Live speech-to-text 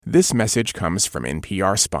This message comes from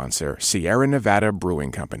NPR sponsor Sierra Nevada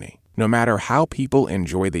Brewing Company. No matter how people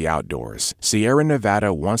enjoy the outdoors, Sierra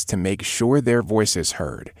Nevada wants to make sure their voice is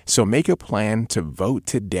heard. So make a plan to vote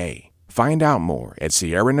today. Find out more at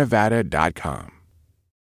sierranevada.com.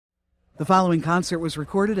 The following concert was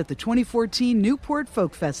recorded at the 2014 Newport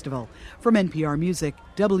Folk Festival. From NPR Music,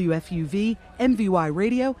 WFUV, MVY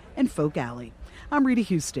Radio, and Folk Alley. I'm Rita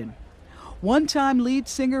Houston. One-time lead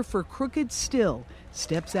singer for Crooked Still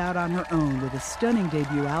steps out on her own with a stunning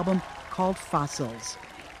debut album called Fossils.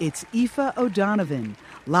 It's Aoife O'Donovan,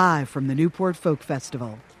 live from the Newport Folk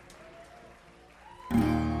Festival.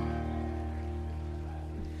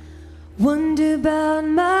 Wonder about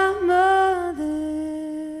my mother.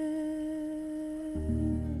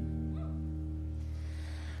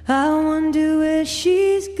 I wonder where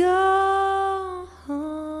she's gone.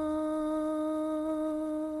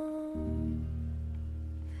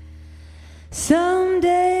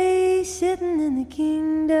 Someday sitting in the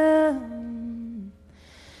kingdom,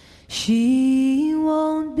 she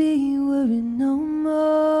won't be worried no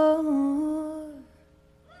more.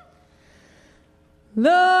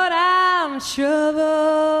 Lord, I'm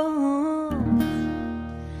troubled.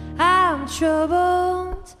 I'm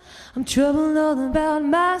troubled. I'm troubled all about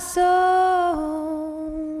my soul.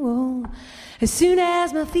 As soon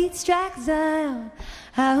as my feet strike Zion,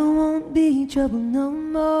 I won't be troubled no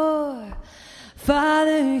more.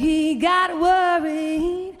 Father, he got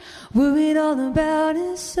worried all about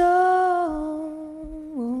his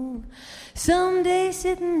soul. Someday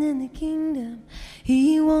sitting in the kingdom,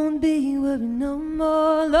 he won't be worried no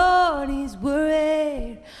more. Lord, he's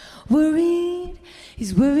worried.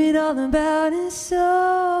 He's worried all about his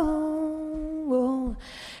soul.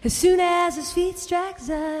 As soon as his feet strike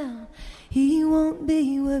Zion, he won't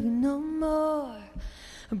be worried no more.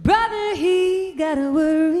 Brother, he got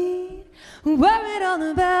worried all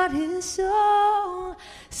about his soul.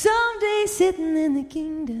 Someday sitting in the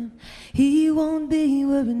kingdom, he won't be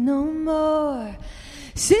worried no more.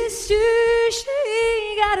 Sister,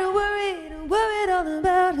 she got worried all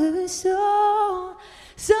about her soul.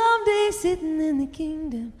 Someday sitting in the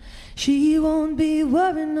kingdom, she won't be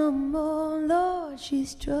worried no more. Lord,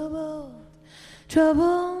 she's troubled.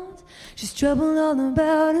 She's troubled all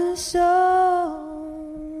about her soul.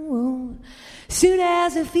 Soon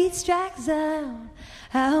as her feet strike Zion,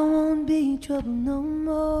 I won't be troubled no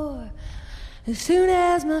more. As soon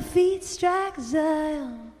as my feet strike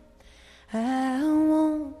Zion, I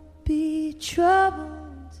won't be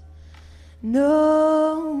troubled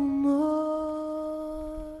no more.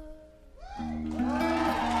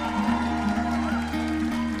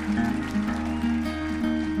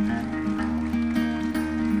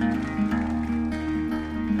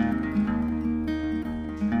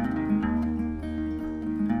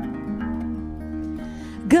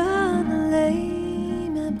 Gonna lay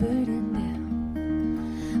my burden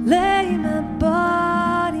down, lay my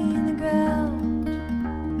body in the ground.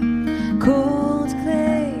 Cold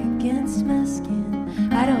clay against my skin,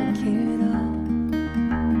 I don't care at all.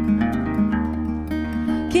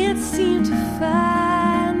 Can't seem to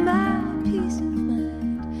find my peace of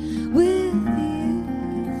mind. With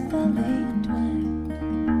youth I lay entwined.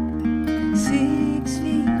 6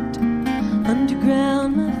 feet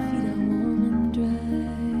underground, my feet are warm and dry.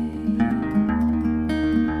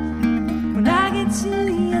 When I get to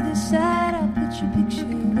the other side, I'll put your picture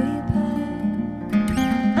way up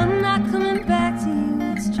high. I'm not coming back to you,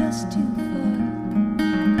 it's just too far.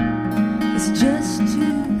 It's just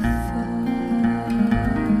too far.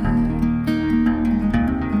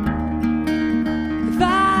 If I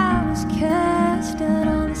was cast out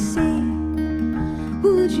on the sea,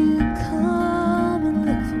 would you come and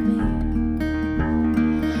look for me?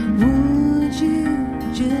 Would you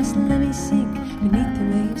just let me sink beneath the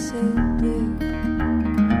waves so blue?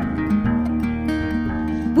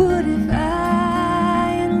 What if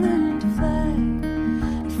I had learned to fly?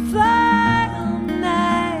 Fly all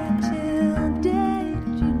night till day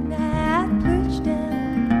to night. I'd perch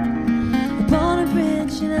down upon a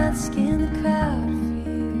branch and I'd scan the crowd for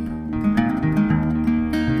you.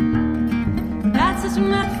 When I'd touch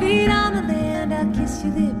my feet on the land, I'd kiss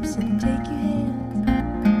your lips and take your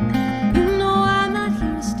hand. You know I'm not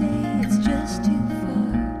here to stay, it's just too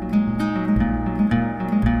far.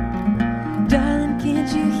 Darling, can't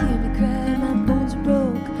you hear me cry? My bones are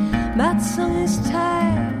broke, my tongue is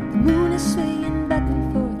tired. The moon is swaying back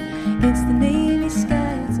and forth against the navy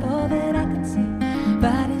sky. It's all that I can see.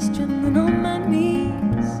 Body's trembling on my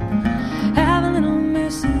knees. Have a little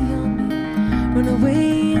mercy on me. Run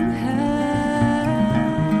away and hide.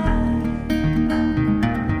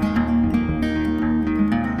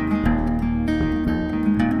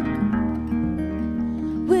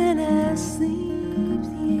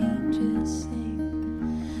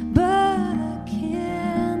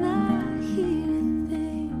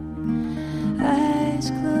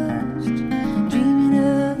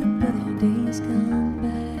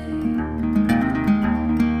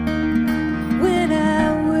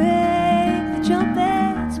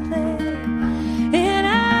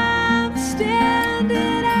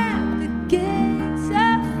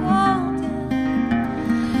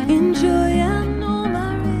 enjoy. I know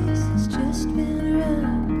my race has just been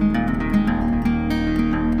run.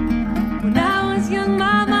 When I was young,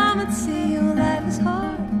 my mom would say, your life is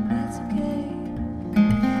hard, and that's okay.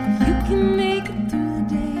 If you can make it through the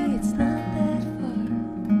day, it's not that far.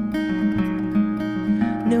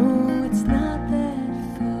 No, it's not that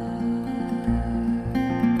far.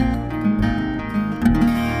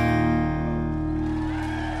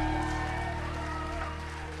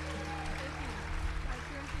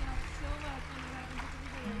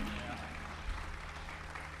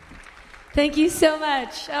 Thank you so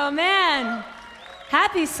much. Oh, man.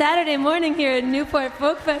 Happy Saturday morning here at Newport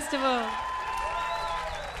Folk Festival.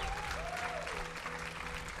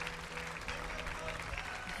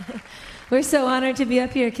 We're so honored to be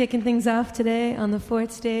up here kicking things off today on the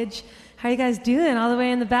fourth stage. How are you guys doing? All the way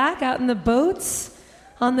in the back, out in the boats,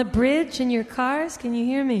 on the bridge, in your cars? Can you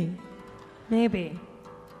hear me? Maybe.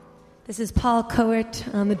 This is Paul Coert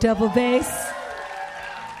on the double bass.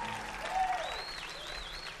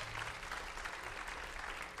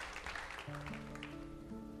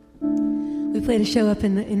 We played a show up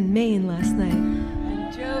in Maine last night.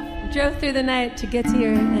 And drove through the night to get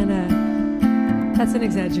here, and that's an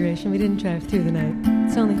exaggeration. We didn't drive through the night.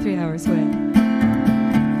 It's only 3 hours away.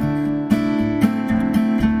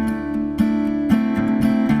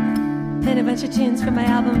 Played a bunch of tunes from my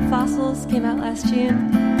album Fossils, came out last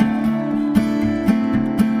June.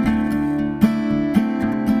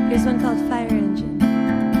 Here's one called Fire Engine.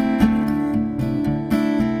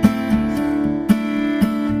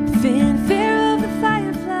 Fanfare of the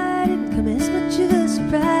firefly didn't come as much of a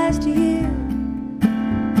surprise to you.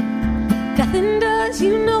 Nothing does,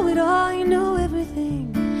 you know it all, you know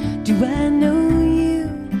everything. Do I know you?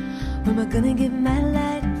 Where am I gonna get my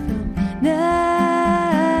light from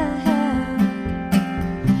now?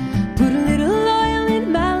 Put a little oil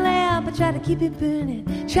in my lamp, I try to keep it burning,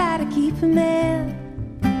 try to keep a man.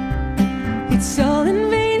 It's all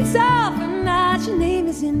in vain, it's all for naught, your name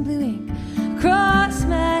is in blue ink across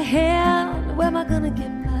my hand. Where am I gonna get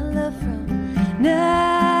my love from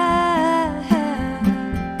now?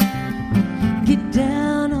 Get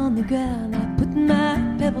down on the ground, I put my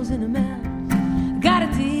pebbles in a mound. I gotta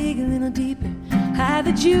dig a little deeper, hide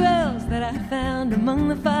the jewels that I found among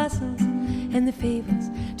the fossils and the fables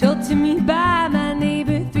told to me by my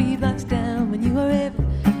neighbor 3 blocks down. When you were able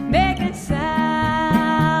to make a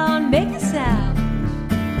sound, make a sound.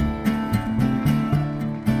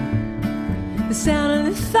 The sound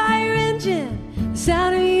of the fire engine, the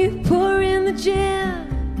sound of you pouring the gin.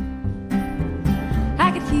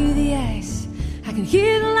 I can hear the ice, I can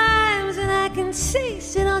hear the limes, and I can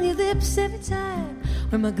taste it on your lips every time.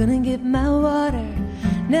 Where am I gonna get my water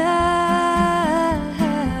now?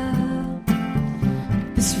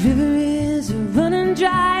 This river is running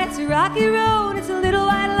dry, it's a rocky road, it's a little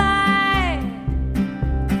white lie.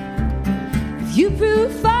 If you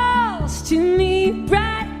prove false to me,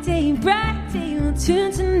 bright day will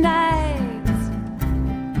turn to night.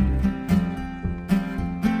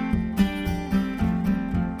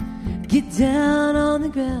 Get down on the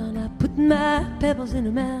ground, I put my pebbles in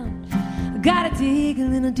a mound. I gotta dig a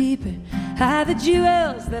little deeper, hide the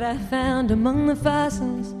jewels that I found among the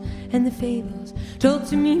fossils and the fables told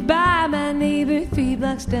to me by my neighbor 3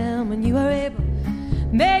 blocks down. When you are able,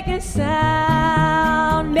 make a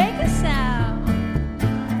sound, make a sound.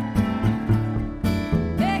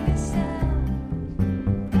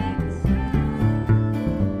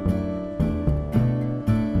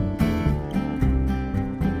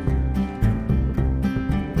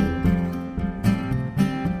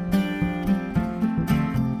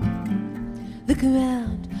 Look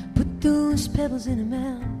around, put those pebbles in a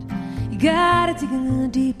mound. You gotta dig a little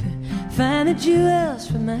deeper, find the jewels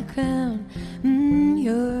from my crown.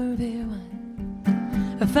 You're a fair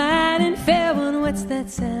one, a fine and fair one. What's that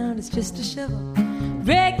sound? It's just a shovel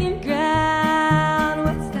breaking ground.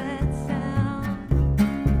 What's that sound?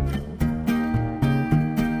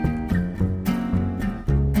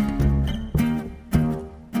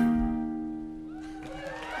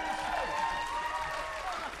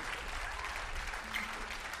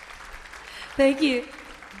 Thank you.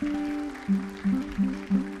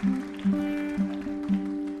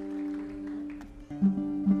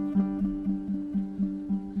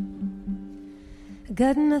 I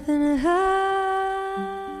got nothing to hide.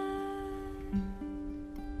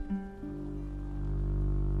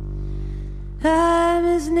 I'm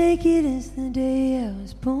as naked as the day I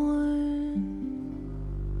was born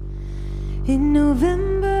in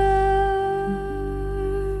November.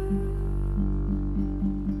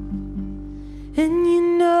 And you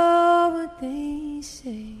know what they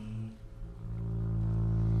say.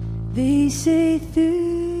 They say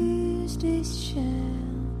through Tuesday's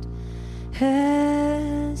child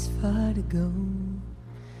has far to go,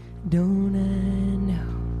 don't I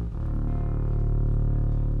know?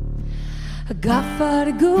 I got far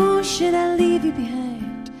to go, should I leave you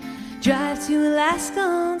behind? Drive to Alaska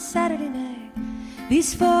on Saturday night.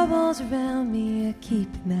 These four walls around me are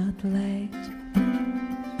keeping out the light.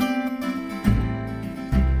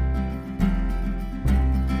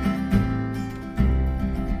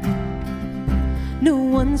 No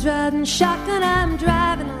one's riding shotgun, I'm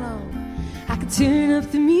driving alone. I can turn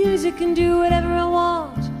up the music and do whatever I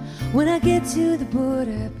want. When I get to the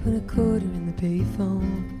border, I put a quarter in the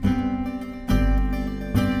payphone.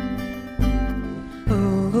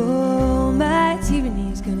 Oh, my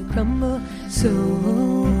tyranny's gonna crumble. So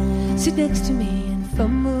sit next to me and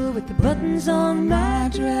fumble with the buttons on my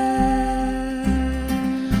dress.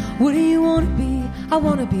 What do you wanna be? I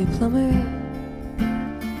wanna be a plumber.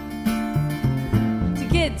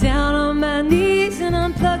 Get down on my knees and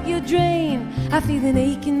unplug your drain. I feel an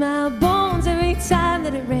ache in my bones every time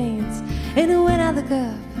that it rains. And when I look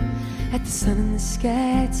up at the sun in the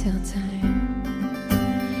sky, tell time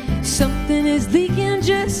something is leaking,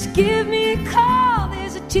 just give me a call.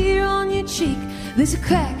 There's a tear on your cheek, there's a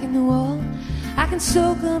crack in the wall. I can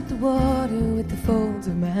soak up the water with the folds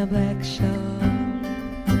of my black shawl.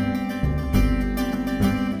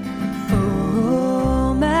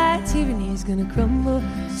 My tyranny's gonna crumble.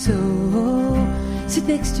 So sit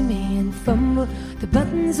next to me and fumble the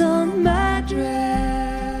buttons on my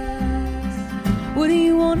dress. What do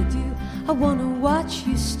you wanna do? I wanna watch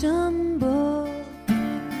you stumble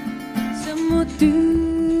somewhere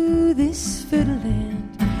through this fiddleland.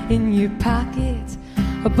 In your pocket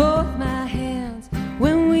or both my hands.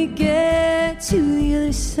 When we get to the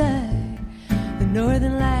other side, the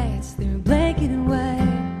northern lights, they're blanket and white.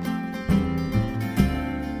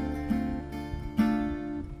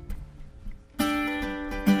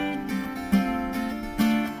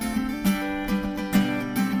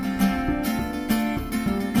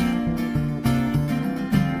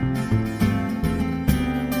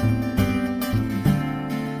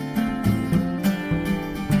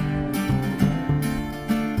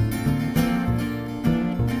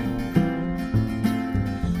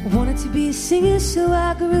 Singer, so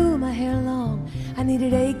I grew my hair long. I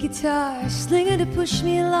needed a guitar, a slinger to push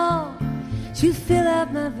me along, to fill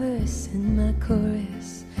out my verse and my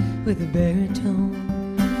chorus with a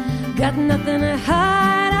baritone. Got nothing to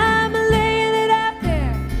hide, I'm laying it out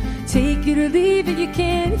there. Take it or leave it, you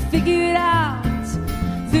can't figure it out.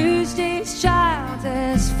 Thursday's child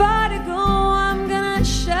has far to go, I'm gonna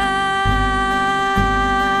shine.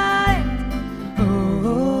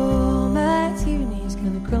 Oh, my tyranny's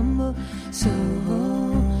gonna crumble. So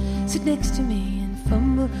sit next to me and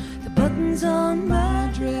fumble the buttons on my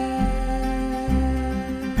dress.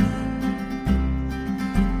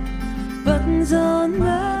 Buttons on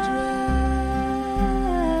my dress.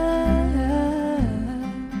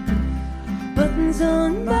 Buttons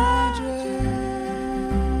on my dress.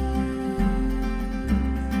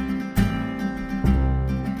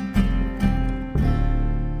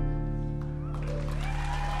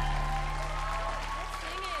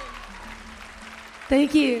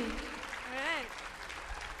 Thank you. All right.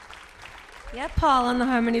 Yeah, Paul on the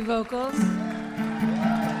harmony vocals.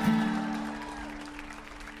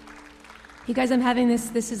 You guys, I'm having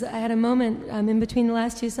I had a moment in between the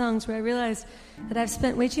last two songs where I realized that I've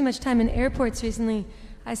spent way too much time in airports recently.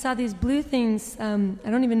 I saw these blue things, I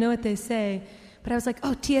don't even know what they say, but I was like,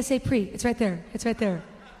 oh, TSA pre, it's right there, it's right there.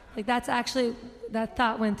 Like that's actually, that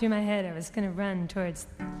thought went through my head. I was going to run towards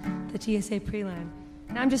the TSA pre line.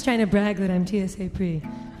 I'm just trying to brag that I'm TSA pre.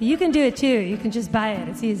 You can do it too. You can just buy it.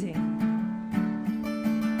 It's easy.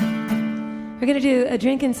 We're going to do a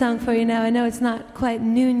drinking song for you now. I know it's not quite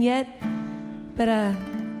noon yet, but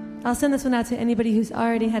I'll send this one out to anybody who's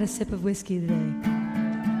already had a sip of whiskey today.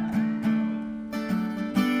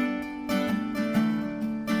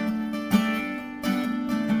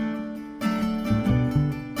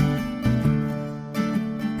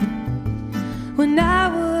 When I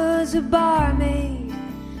was a barmaid,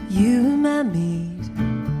 you were my maid.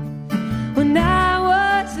 When I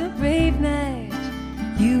was a brave knight,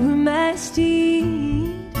 you were my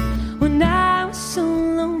steed. When I was so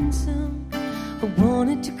lonesome, I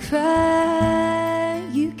wanted to cry,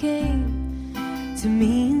 you came to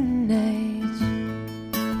me in the night.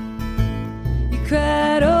 You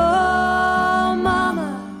cried, oh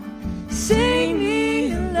mama, sing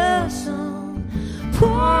me a love song,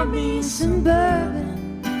 pour me some bourbon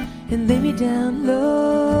and lay me down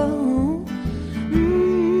low.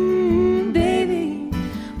 Baby,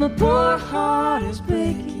 my poor heart is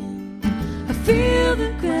breaking. I feel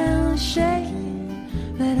the ground ground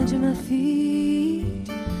shaking right under my feet.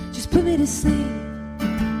 Just put me to sleep.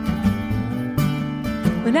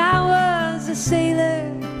 When I was a sailor,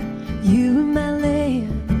 you were my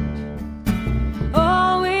land,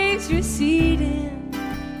 always receding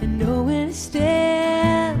and nowhere to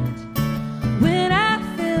stand. When I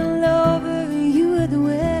fell over, you were the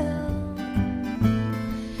well.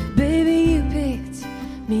 Baby, you picked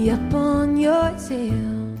me up on your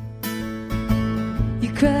tail.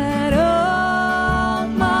 You cried, oh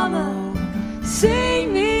mama,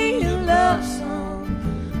 sing me a love song,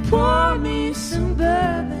 pour me some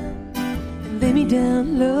bourbon and lay me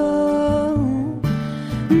down low.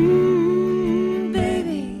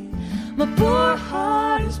 Baby, my poor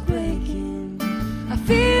heart is breaking. I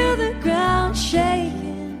feel the ground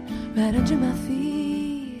shaking right under my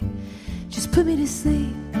feet. Just put me to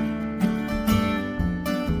sleep.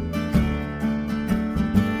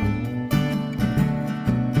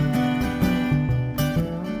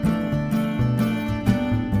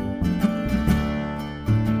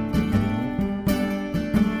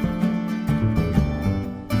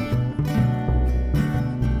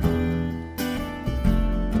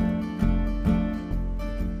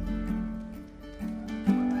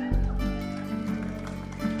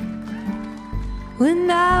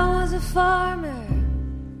 When I was a farmer,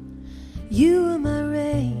 you were my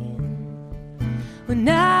rain. When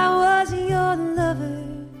I was your lover,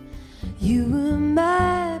 you were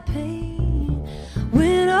my pain.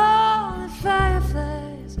 When all the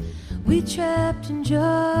fireflies we trapped in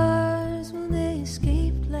jars, when they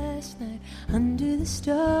escaped last night under the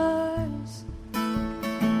stars,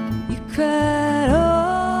 you cried,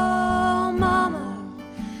 oh mama,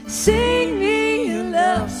 sing me a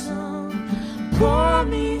love song, pour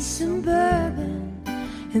me some bourbon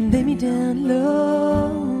and lay me down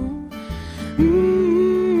low.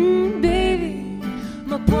 Baby,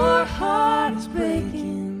 my poor heart is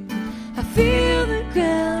breaking. I feel the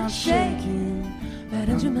ground shaking right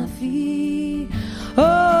under my feet. Oh,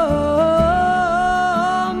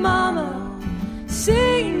 mama,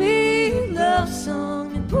 sing me a love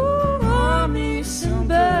song and pour me some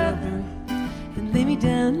bourbon and lay me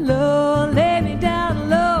down low, lay me down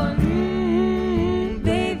low.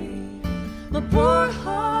 My poor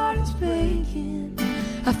heart is breaking.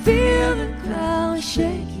 I feel the ground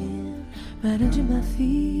shaking right under my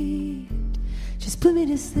feet. Just put me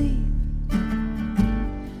to sleep.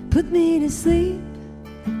 Put me to sleep.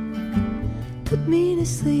 Put me to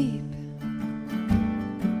sleep.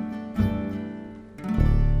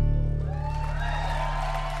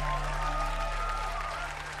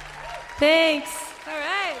 Thanks. All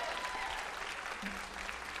right.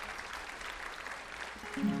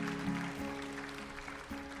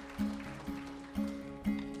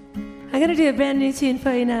 I'm going to do a brand new tune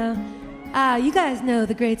for you now. You guys know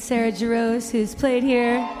the great Sarah Jarosz, who's played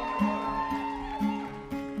here.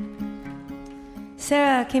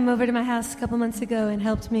 Sarah came over to my house a couple months ago and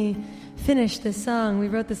helped me finish this song. We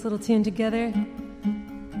wrote this little tune together.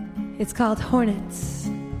 It's called Hornets.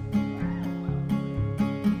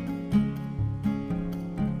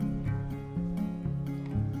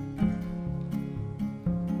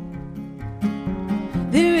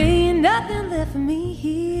 There ain't nothing left for me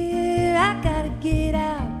here. I gotta get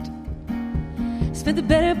out. Spent the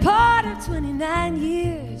better part of 29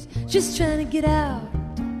 years just trying to get out.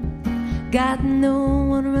 Got no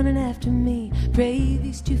one running after me. Pray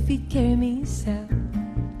these 2 feet carry me south.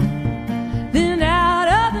 Then out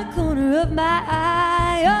of the corner of my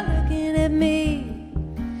eye, you're looking at me.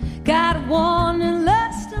 Got a warning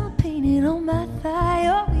lust on painted on my thigh.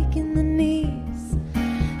 You're weak in the knees.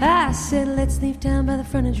 I said, let's leave town by the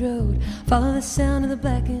frontage road, follow the sound of the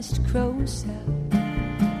blackest crow south.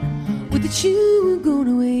 With the you were going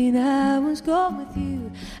away and I was going with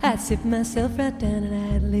you, I'd sit myself right down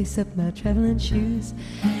and I'd lace up my traveling shoes.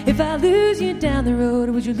 If I lose you down the road,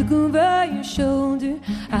 would you look over your shoulder?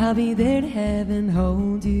 I'll be there to have and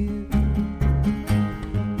hold you.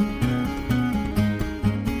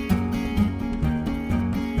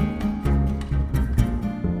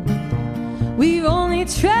 We've only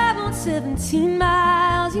traveled 17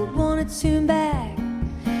 miles. You wanna turn back?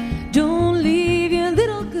 Don't leave your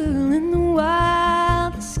little girl in the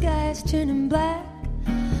wild. The sky's turning black.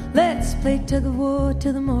 Let's play tug of war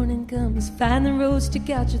till the morning comes. Find the road, stick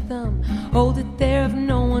out your thumb. Hold it there if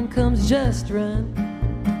no one comes, just run.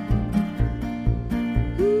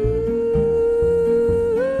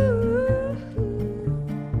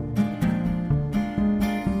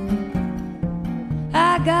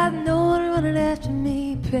 I got no one running after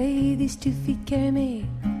me. Pray these 2 feet carry me.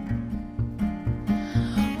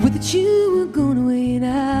 With the you were going away and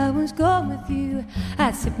I was going with you, I'd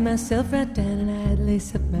I'd sit myself right down and I'd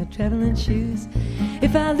lace up my traveling shoes.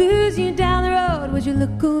 If I lose you down the road, would you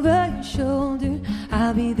look over your shoulder?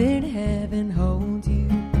 I'll be there to have and hold you.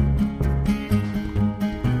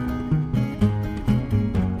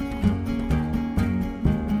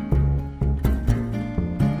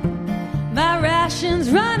 My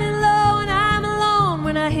ration's running low and I'm alone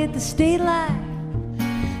when I hit the state line.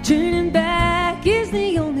 Turning back is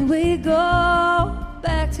the only way to go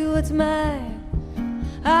back to what's mine.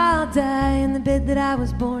 I'll die in the bed that I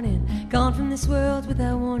was born in, gone from this world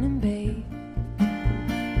without warning, babe.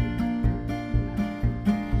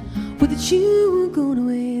 Well, that you were going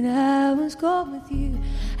away and I was gone with you.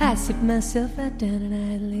 I'd sit myself right down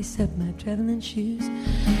and I'd lace up my traveling shoes.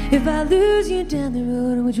 If I lose you down the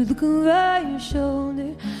road, would you look over your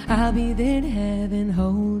shoulder? I'll be there to have and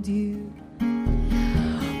hold you.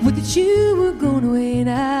 Well, that you were going away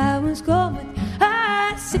and I was gone with you.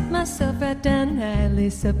 I'd sit myself right down and I'd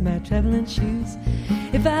lace up my traveling shoes.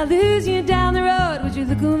 If I lose you down the road, would you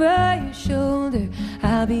look over your shoulder?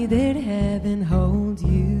 I'll be there to have and hold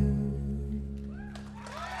you.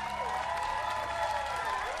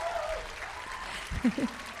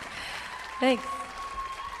 Thanks.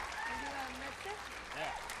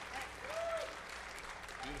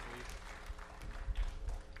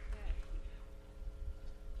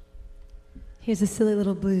 Here's a silly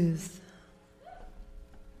little blues.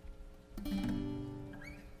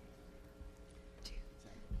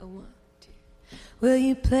 Will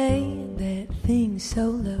you play that thing so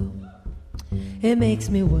low? It makes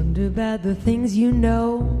me wonder about the things you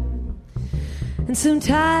know. And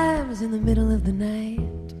sometimes in the middle of the night,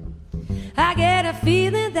 I get a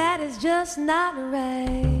feeling that is just not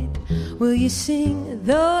right. Will you sing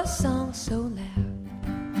those songs so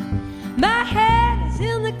loud? My head is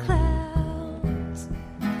in the clouds,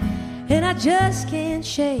 and I just can't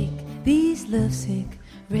shake these lovesick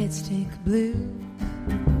red stick blues.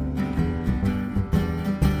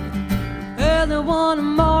 Early one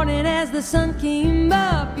morning as the sun came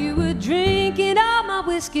up, you were drinking all my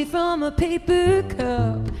whiskey from a paper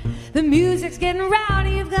cup. The music's getting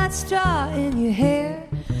rowdy, you've got straw in your hair,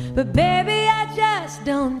 but baby, I just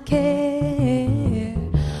don't care.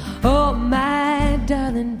 Oh, my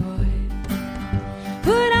darling boy,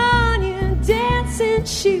 put on your dancing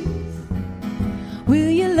shoes. Will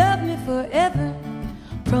you love me forever?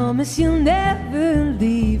 Promise you'll never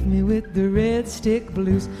leave me with the red stick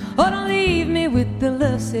blues. Oh, don't leave me with the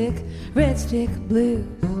lovesick red stick blues.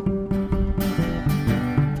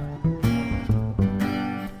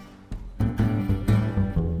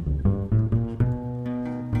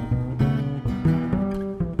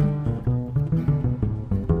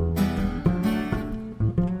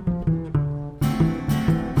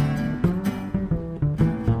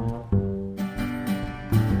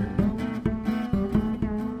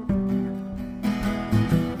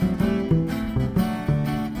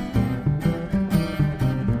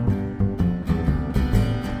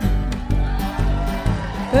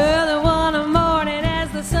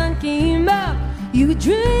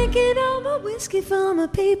 Drinking all my whiskey from a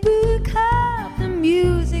paper cup. The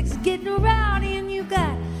music's getting rowdy and you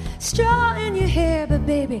got straw in your hair, but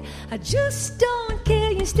baby, I just don't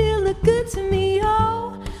care. You still look good to me,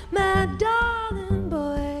 oh, my darling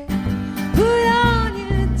boy. Put on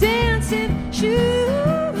your dancing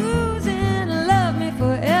shoes and love me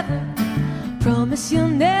forever. Promise you'll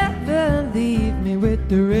never leave me with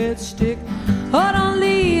the red stick. Oh, don't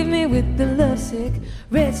leave me with the lovesick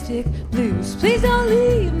red stick blues. Please don't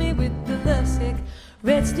leave me with the lovesick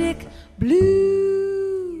red stick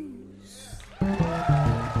blues.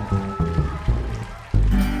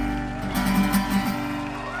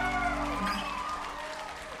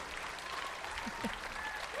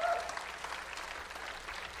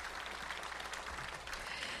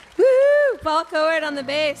 Woo! Paul Coward on the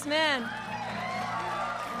bass, man.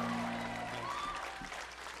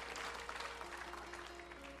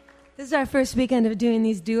 This is our first weekend of doing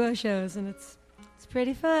these duo shows, and it's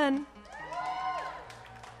pretty fun.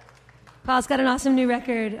 Paul's got an awesome new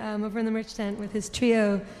record over in the merch tent with his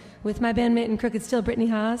trio, with my bandmate in Crooked Steel, Brittany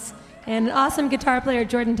Haas, and an awesome guitar player,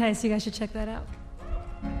 Jordan Tice. You guys should check that out.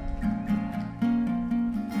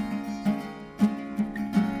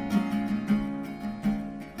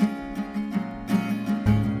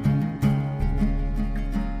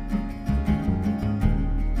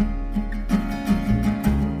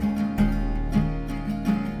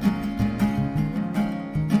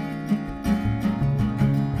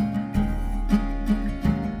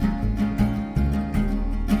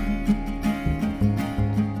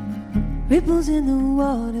 Ripples in the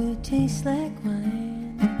water taste like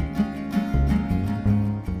wine.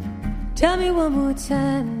 Tell me one more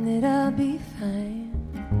time that I'll be fine.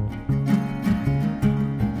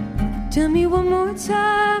 Tell me one more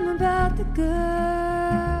time about the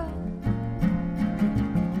girl,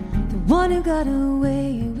 the one who got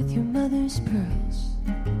away with your mother's pearls.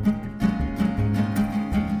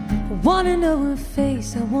 I wanna know her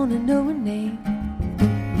face, I wanna know her name.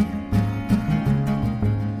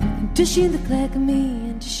 And does she look like me,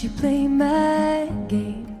 and does she play my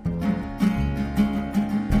game?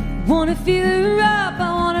 I wanna feel her up,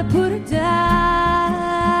 I wanna put her down.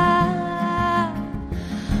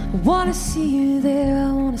 I wanna see you there, I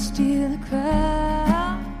wanna steal the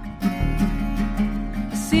crowd.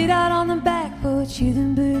 I sit out on the back porch, hear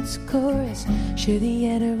them birds chorus, share the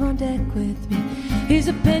adder on deck with me. Here's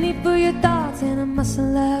a penny for your thoughts and a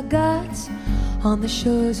muscle I got. On the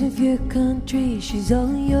shores of your country, she's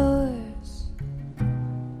all yours.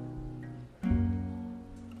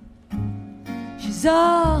 She's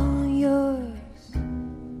all yours.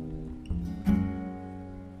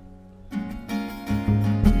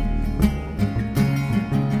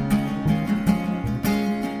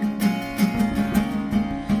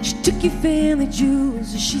 Took your family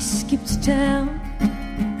jewels as she skipped town.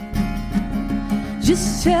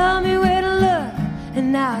 Just tell me where to look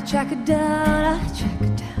and I'll track her down, I'll track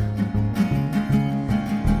her down.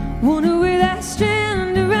 Wanna wear that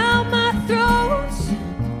strand around my throat,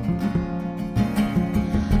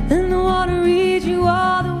 and I wanna read you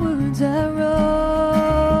all the words I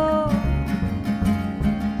wrote.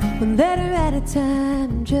 One letter at a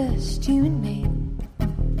time, just you and me.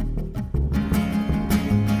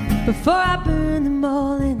 Before I burn them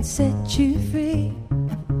all and set you free.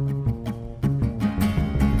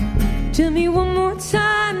 Tell me one more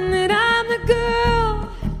time that I'm the girl,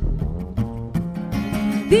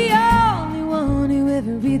 the only one who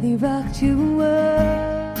ever really rocked your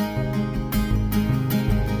world.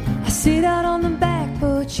 I sit out on the back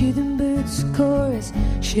porch, hear them birds chorus,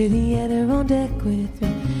 share the adder on deck with me.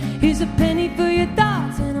 Here's a penny for your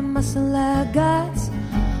thoughts and a muscle I got.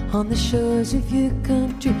 On the shores of your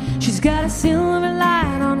country, she's got a silver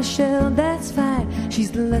line on a shell, that's fine.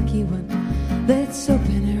 She's the lucky one, let's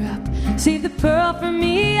open her up. Save the pearl for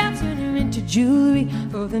me, I'll turn her into jewelry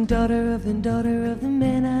for the daughter of the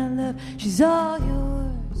man I love. She's all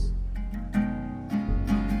yours.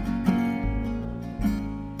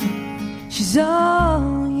 She's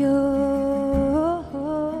all yours.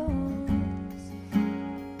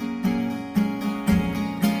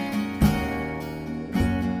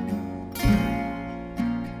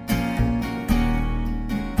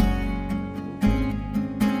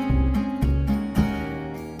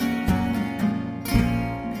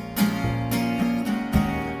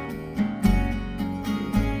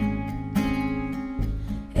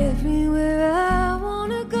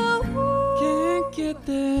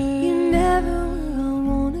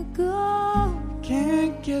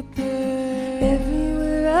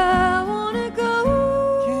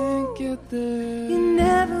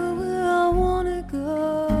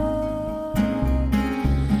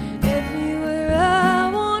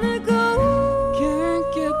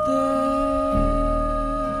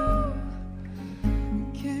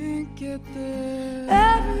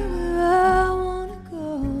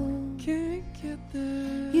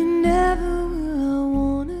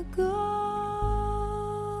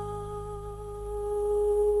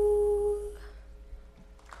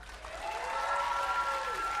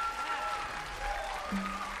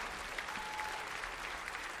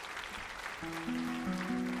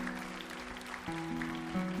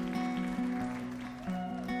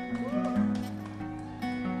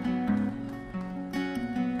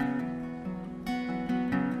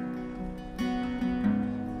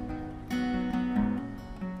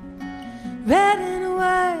 Red and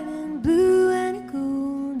white and blue and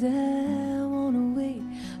gold, I wanna wait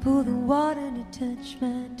for the water to touch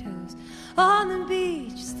my toes. On the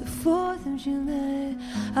beach, it's the 4th of July,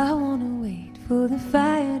 I wanna wait for the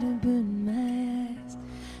fire to burn my eyes.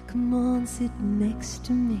 Come on, sit next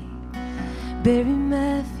to me, bury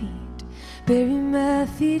my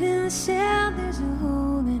feet in the sand. There's a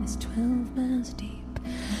hole and it's 12 miles deep,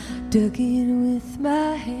 dug in with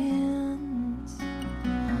my hands.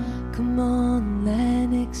 Come on, lie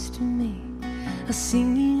next to me, I'll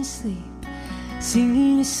sing you to sleep, sing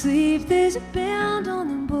you to sleep. There's a band on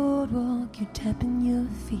the boardwalk, you're tapping your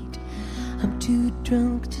feet, I'm too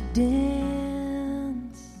drunk to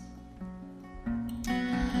dance.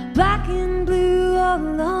 Black and blue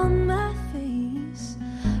all on my face,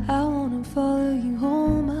 I wanna follow you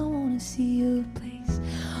home, I wanna see your place.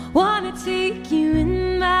 Wanna take you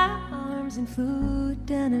in my arms and float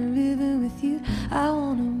down a river with you. I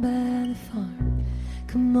wanna buy the farm,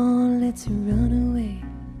 come on, let's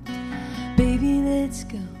let's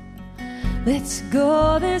go. Let's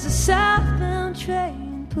go, there's a southbound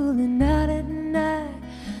train pulling out at night.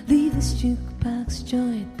 Leave this jukebox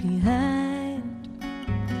joint behind.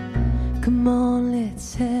 Come on,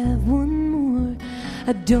 let's have one more.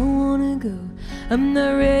 I don't wanna go, I'm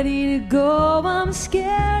not ready to go. I'm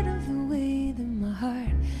scared of the way that my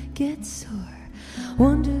heart gets sore,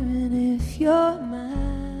 wondering if you're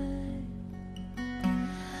mine.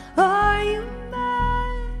 Are you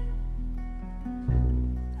mine?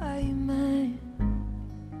 Are you mine?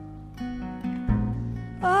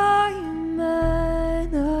 Are you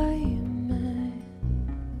mine? Are you mine? Are you?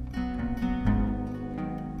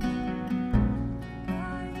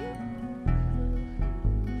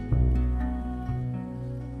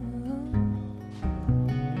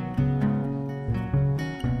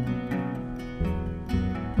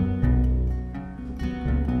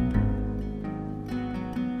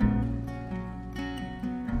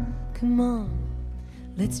 Come on,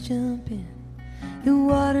 let's jump in. The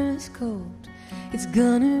water's cold. It's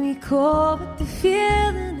gonna be cold, but the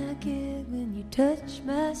feeling I get when you touch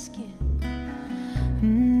my skin,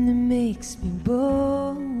 it makes me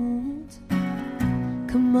bold.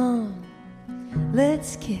 Come on,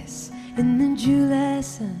 let's kiss in the July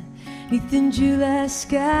sun, neath the July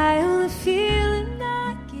sky. Oh, the feeling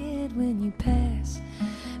I get when you pass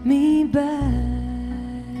me by.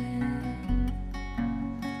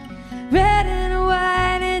 Red and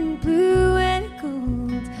white and blue and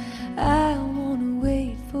gold, I wanna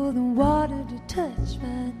wait for the water to touch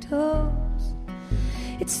my toes.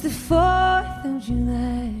 It's the 4th of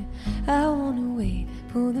July, I wanna wait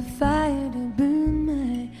for the fire to burn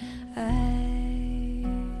my eyes.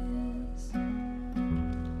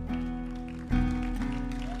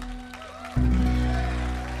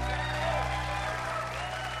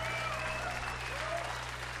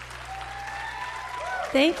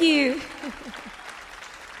 Thank you.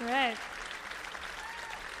 All right.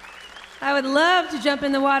 I would love to jump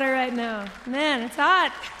in the water right now. Man, it's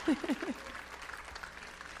hot. Have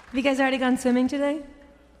you guys already gone swimming today?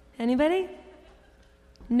 Anybody?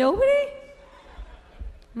 Nobody?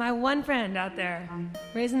 My one friend out there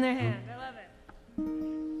raising their hand. I love it.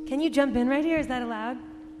 Can you jump in right here? Is that allowed?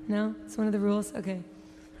 No? It's one of the rules? Okay.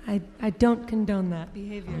 I don't condone that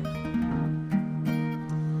behavior.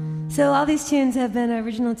 So all these tunes have been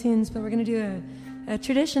original tunes, but we're going to do a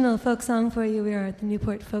traditional folk song for you. We are at the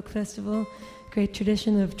Newport Folk Festival, great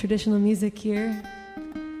tradition of traditional music here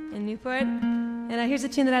in Newport. And here's a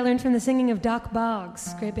tune that I learned from the singing of Doc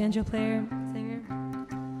Boggs, great banjo player, singer.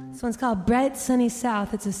 This one's called Bright Sunny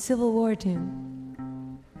South. It's a Civil War tune.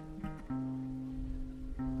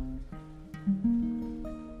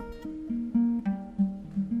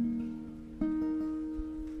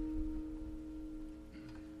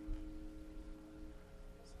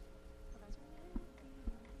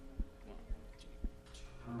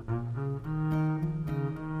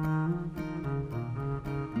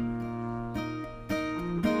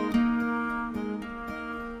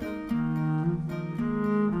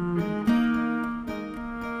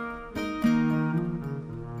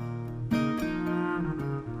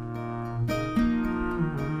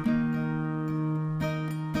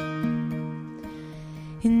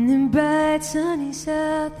 In the bright sunny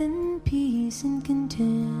south, in peace and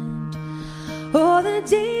content, all the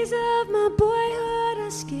days of my boyhood I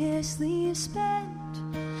scarcely have spent.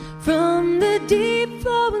 From the deep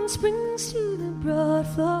flowing springs to the broad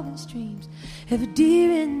flowing streams, ever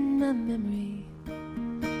dear in my memory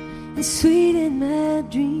and sweet in my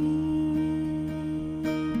dreams.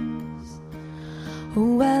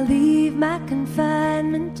 Oh, I leave my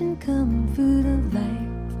confinement and comfort of life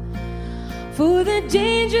for the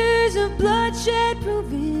dangers of bloodshed,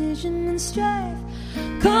 provision, and strife.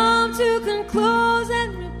 Come to conclose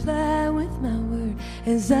and reply with my word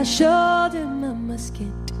as I shoulder my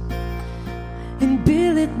musket and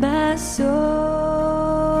billet my sword.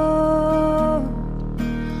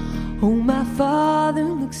 Oh, my father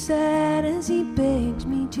looked sad as he begged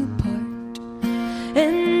me to part,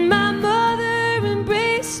 and my mother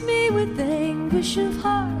embraced me with anguish of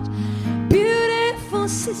heart. Beautiful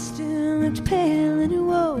sister looked pale in her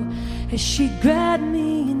woe as she grabbed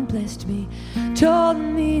me and blessed me, told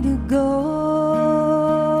me to go.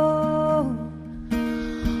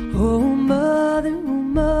 Oh, mother,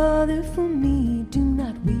 for me do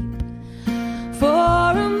not weep, for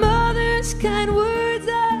a mother's kind words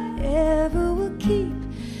I ever will keep.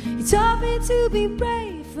 You taught me to be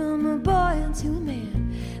brave, from a boy unto a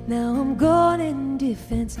man. Now I'm gone in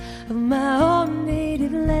defense of my own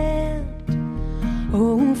native land.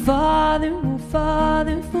 Oh, Father,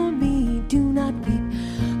 for me do not weep,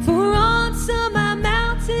 for on some high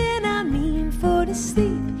mountain, I mean for the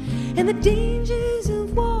the dangers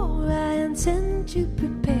of war. I intend to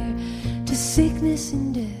prepare to sickness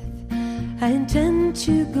and death. I intend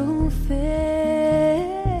to go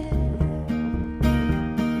fair.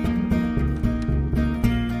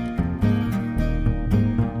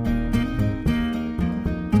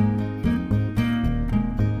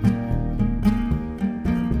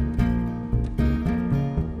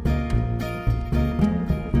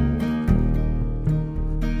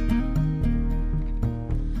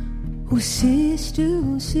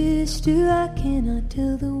 Oh sister, I cannot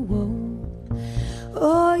tell the woe.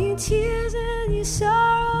 Oh, your tears and your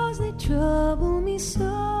sorrows, they trouble me so.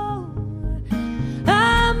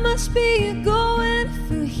 I must be going,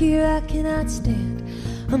 for here I cannot stand.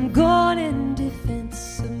 I'm going in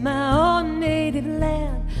defense of my own native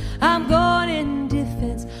land. I'm going in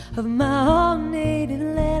defense of my own native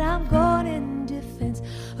land. I'm going in defense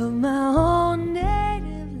of my own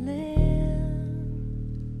native land.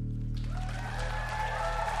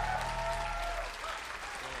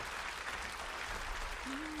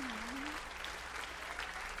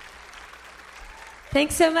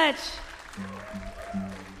 Thanks so much.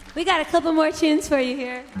 We got a couple more tunes for you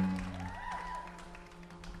here.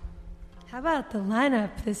 How about the lineup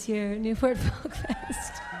this year at Newport Folk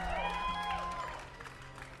Fest?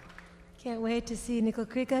 Can't wait to see Nickel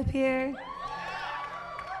Creek up here.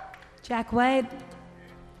 Jack White.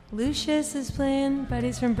 Lucius is playing.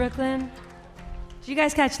 Buddies from Brooklyn. Did you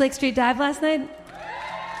guys catch Lake Street Dive last night?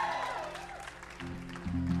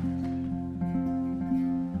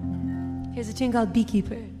 Here's a tune called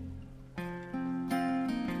Beekeeper.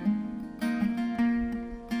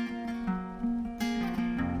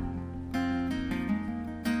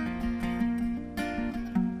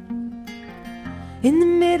 In the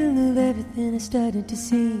middle of everything I started to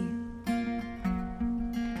see.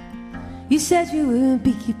 You said you were a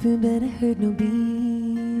beekeeper, but I heard no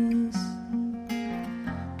bees.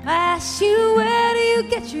 I asked you, where do you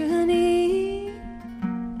get your honey?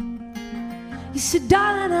 You said,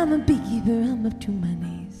 darling, I'm a beekeeper, I'm up to my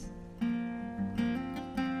knees.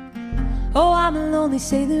 Oh, I'm a lonely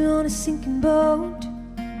sailor on a sinking boat.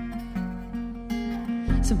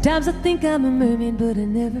 Sometimes I think I'm a mermaid, but I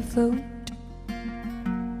never float.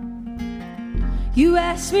 You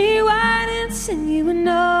asked me why I didn't send you a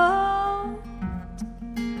note.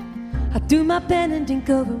 I threw my pen and ink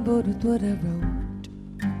overboard with what I wrote.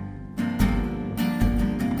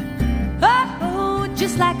 Oh,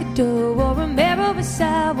 just like a doe or a mare or a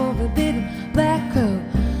sow or a little black crow.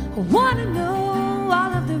 I wanna know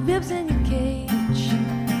all of the ribs in your cage.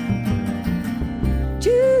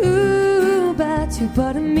 2 by 2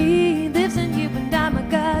 part of me lives in you, and I'm a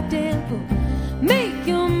goddamn fool. Make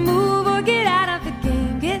your move or get out of the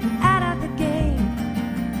game. Get out of the game.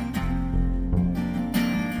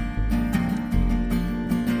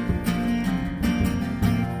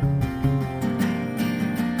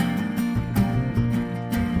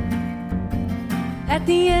 At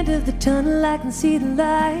the end of the tunnel I can see the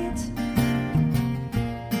light.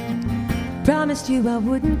 Promised you I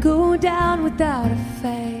wouldn't go down without a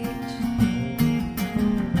fight.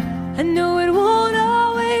 I know it won't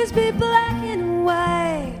always be black and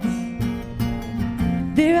white.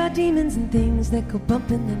 There are demons and things that go bump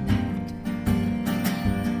in the night.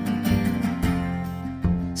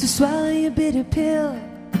 So swallow your bitter pill.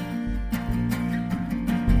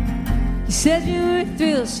 You said you were a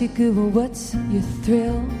thrill seeker, well, what's your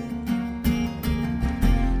thrill?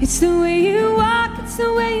 It's the way you walk, it's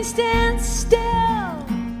the way you stand still,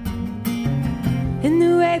 in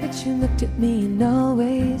the way that you looked at me and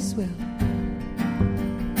always will.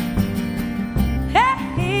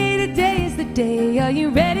 Hey, today is the day. Are you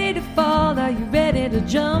ready to fall? Are you ready to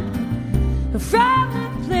jump from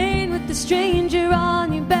the plane with the stranger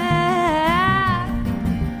on your back?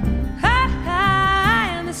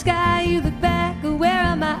 High in the sky, you look back. Where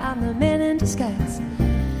am I? I'm the man in disguise.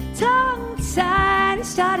 Tongue side is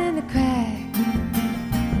starting to crack.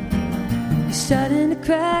 You're starting to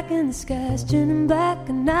crack and the sky's turning black,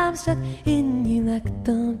 and I'm stuck in you like a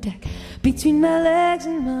thumbtack. Between my legs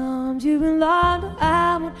and my arms, you're in London.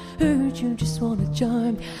 I won't hurt you, just wanna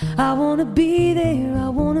charm you. I wanna be there, I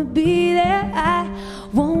wanna be there. I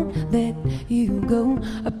won't let you go.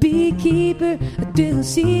 A beekeeper, a thrill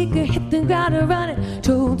seeker, hit the ground and run it.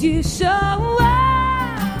 Told you so.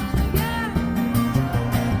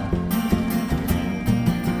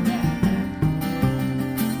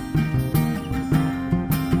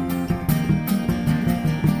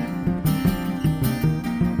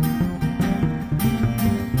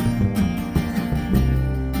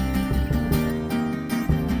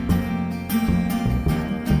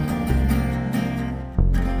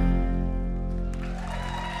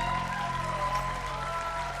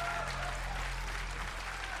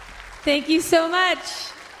 Thank you so much.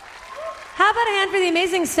 How about a hand for the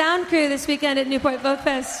amazing sound crew this weekend at Newport Folk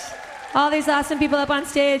Fest? All these awesome people up on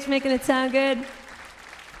stage making it sound good.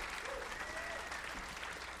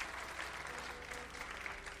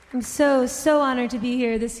 I'm so honored to be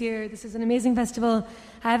here this year. This is an amazing festival.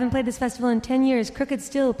 I haven't played this festival in 10 years. Crooked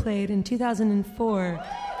Still played in 2004.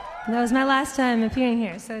 And that was my last time appearing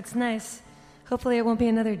here, so it's nice. Hopefully it won't be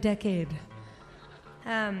another decade.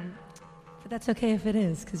 But that's okay if it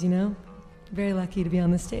is, because, very lucky to be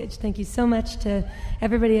on the stage. Thank you so much to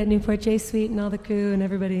everybody at Newport J Suite and all the crew and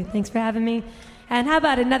everybody. Thanks for having me. And how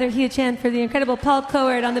about another huge hand for the incredible Paul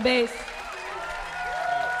Coward on the bass.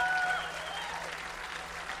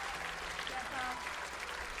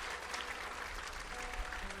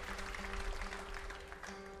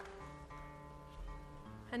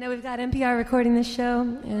 I know we've got NPR recording this show,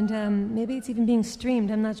 and maybe it's even being streamed,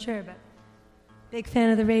 I'm not sure, but big fan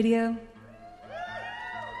of the radio.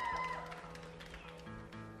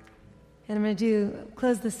 And I'm going to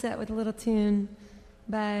close the set with a little tune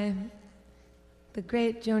by the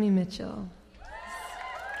great Joni Mitchell.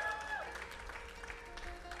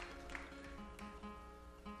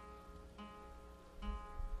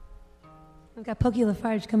 We've got Pokey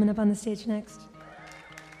Lafarge coming up on the stage next.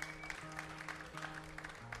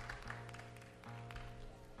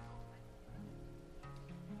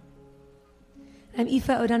 I'm Aoife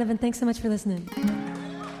O'Donovan. Thanks so much for listening.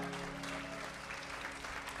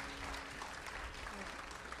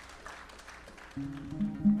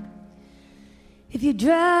 If you're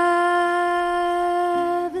driving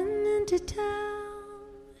into town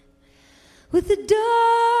with a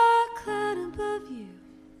dark cloud above you,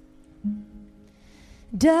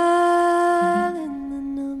 dialing the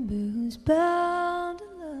number who's bound to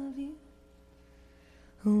love you,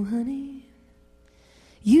 oh honey,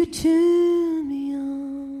 you tune me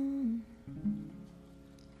on.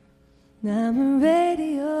 I'm a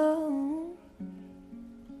radio,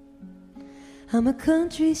 I'm a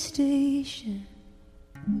country station,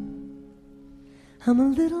 I'm a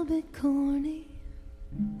little bit corny,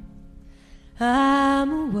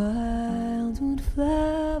 I'm a wildwood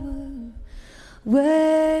flower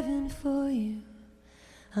waving for you,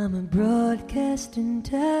 I'm a broadcasting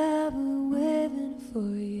tower waving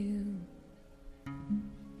for you.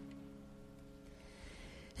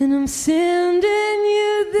 And I'm sending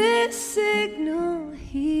you this signal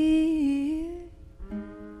here.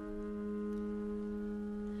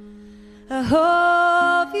 I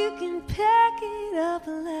hope you can pack it up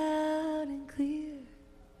loud and clear.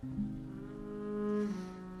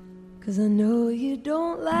 'Cause I know you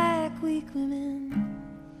don't like weak women.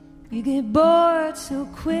 You get bored so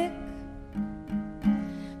quick.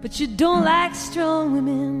 But you don't like strong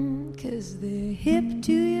women 'cause they're hip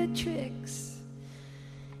to your tricks.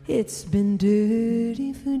 It's been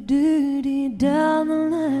dirty for dirty down the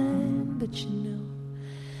line, but you know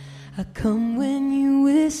I come when you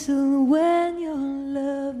whistle, when you're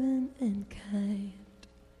loving and kind.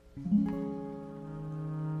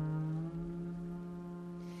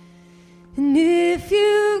 And if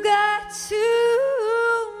you've got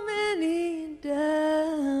too many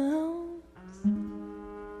downs,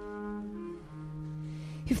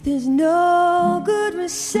 if there's no good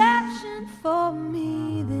reception for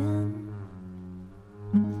me, then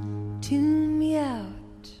tune me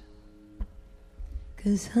out.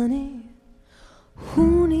 'Cause honey,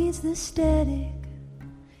 who needs the static?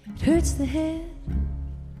 It hurts the head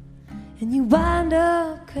and you wind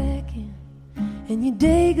up cracking, and your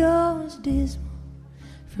day goes dismal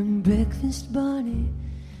from breakfast Barney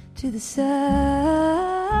to the side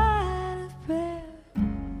of prayer.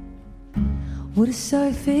 What a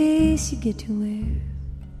sorry face you get to wear.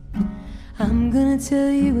 I'm gonna tell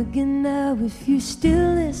you again now, if you're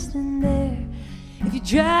still listening there. If you're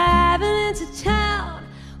driving into town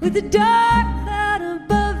with a dark cloud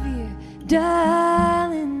above you,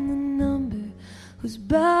 dialing the number who's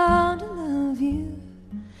bound to love you.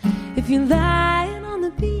 If you're lying on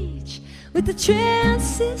the beach with the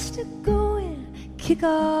transistor going, kick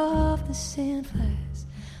off the sandflies.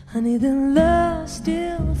 Honey, the love's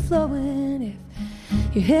still flowing.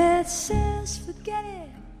 If your head says forget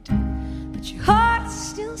it, but your heart's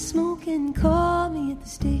still smoking, call me at the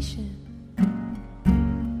station.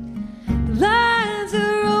 The lines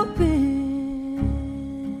are open.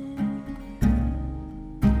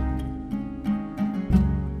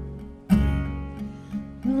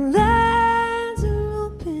 The lines are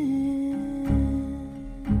open.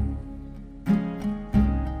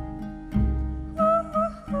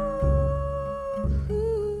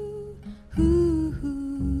 Ooh, ooh,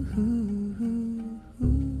 ooh, ooh, ooh,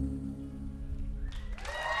 ooh.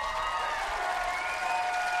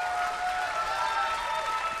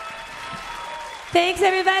 Thanks,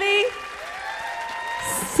 everybody.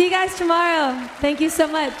 See you guys tomorrow. Thank you so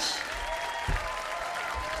much.